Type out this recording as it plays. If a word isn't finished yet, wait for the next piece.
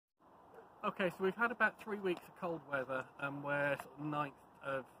Okay, so we've had about 3 weeks of cold weather, and we're sort of 9th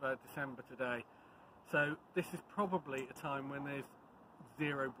of December today. So this is probably a time when there's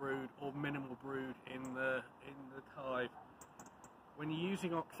zero brood or minimal brood in the hive. When you're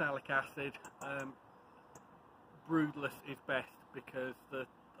using oxalic acid, broodless is best because the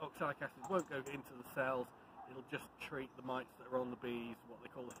oxalic acid won't go into the cells. It'll just treat the mites that are on the bees, what they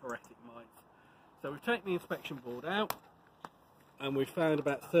call the thoracic mites. So we've taken the inspection board out, and we've found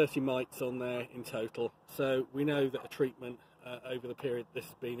about 30 mites on there in total. So we know that a treatment over the period this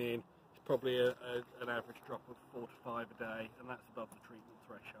has been in is probably an average drop of 4 to 5 a day, and that's above the treatment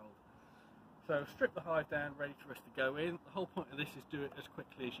threshold. So strip the hive down, ready for us to go in. The whole point of this is do it as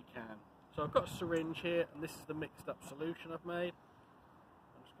quickly as you can. So I've got a syringe here, and this is the mixed up solution I've made.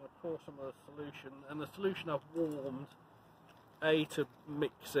 I'm just going to pour some of the solution, and the solution I've warmed, A, to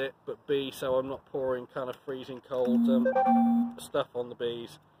mix it, but B, so I'm not pouring kind of freezing cold stuff on the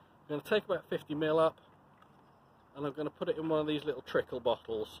bees. I'm going to take about 50 ml up, and I'm going to put it in one of these little trickle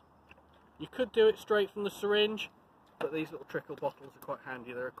bottles. You could do it straight from the syringe, but these little trickle bottles are quite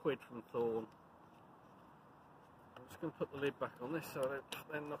handy. They're £1 from Thorn. I'm just going to put the lid back on this so I don't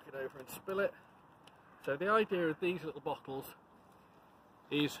then knock it over and spill it. So the idea of these little bottles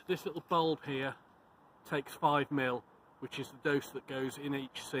is this little bulb here takes 5 ml, which is the dose that goes in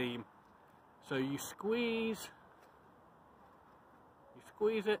each seam. So you squeeze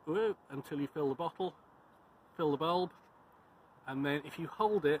it until you fill the bottle, fill the bulb, and then if you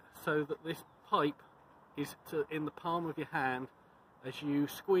hold it so that this pipe is in the palm of your hand, as you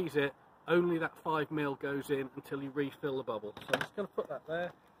squeeze it, only that 5 ml goes in until you refill the bubble. So I'm just going to put that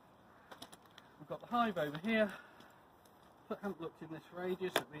there. We've got the hive over here. I haven't looked in this for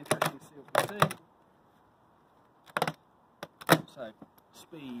ages, so it'll be interesting to see what we see. So,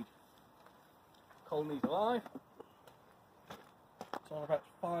 speed. Colony's alive. It's on about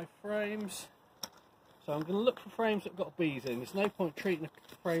 5 frames. So I'm going to look for frames that have got bees in. There's no point treating a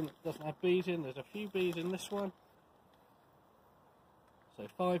frame that doesn't have bees in. There's a few bees in this one. So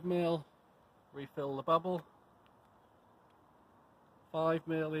 5 ml, refill the bubble. 5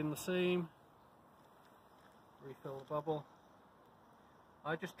 ml in the seam, refill the bubble.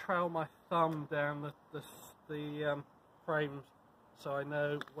 I just trail my thumb down the frames so I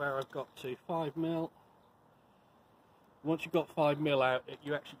know where I've got to. 5 ml. Once you've got 5 ml out,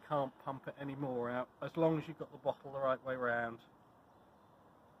 you actually can't pump it any more out, as long as you've got the bottle the right way round.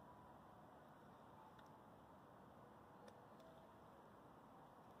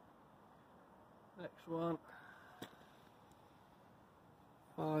 Next one.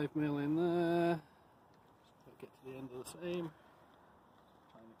 5 ml in there. Just get to the end of the seam.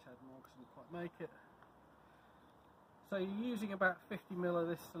 Tiny tad more because I didn't quite make it. So you're using about 50 ml of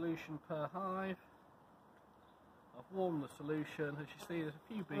this solution per hive. I've warmed the solution. As you see, there's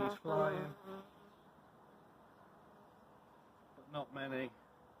a few bees flying, but not many.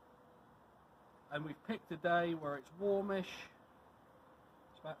 And we've picked a day where it's warmish.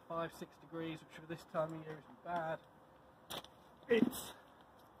 It's about 5-6 degrees, which for this time of year isn't bad. It's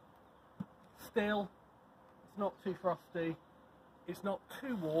still, it's not too frosty. It's not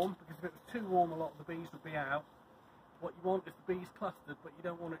too warm, because if it was too warm, a lot of the bees would be out. What you want is the bees clustered, but you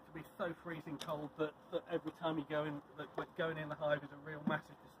don't want it to be so freezing cold that every time you go in, that going in the hive is a real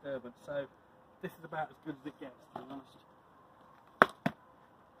massive disturbance. So this is about as good as it gets, to be honest.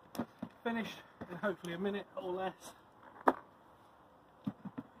 Finished in hopefully a minute or less.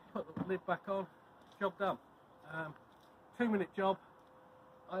 Put the lid back on. Job done. 2-minute job.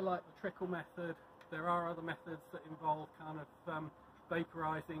 I like the trickle method. There are other methods that involve kind of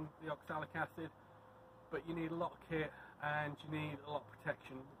vaporizing the oxalic acid, but you need a lot of kit and you need a lot of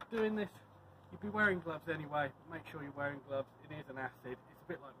protection. Doing this, you'd be wearing gloves anyway, but make sure you're wearing gloves. It is an acid. It's a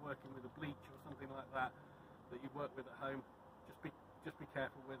bit like working with a bleach or something like that you work with at home. Just be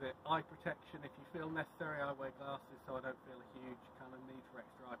careful with it. Eye protection, if you feel necessary. I wear glasses so I don't feel a huge kind of need for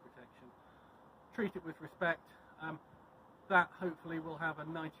extra eye protection. Treat it with respect. That hopefully will have a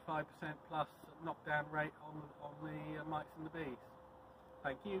 95% plus knockdown rate on the mites and the bees.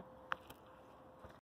 Thank you.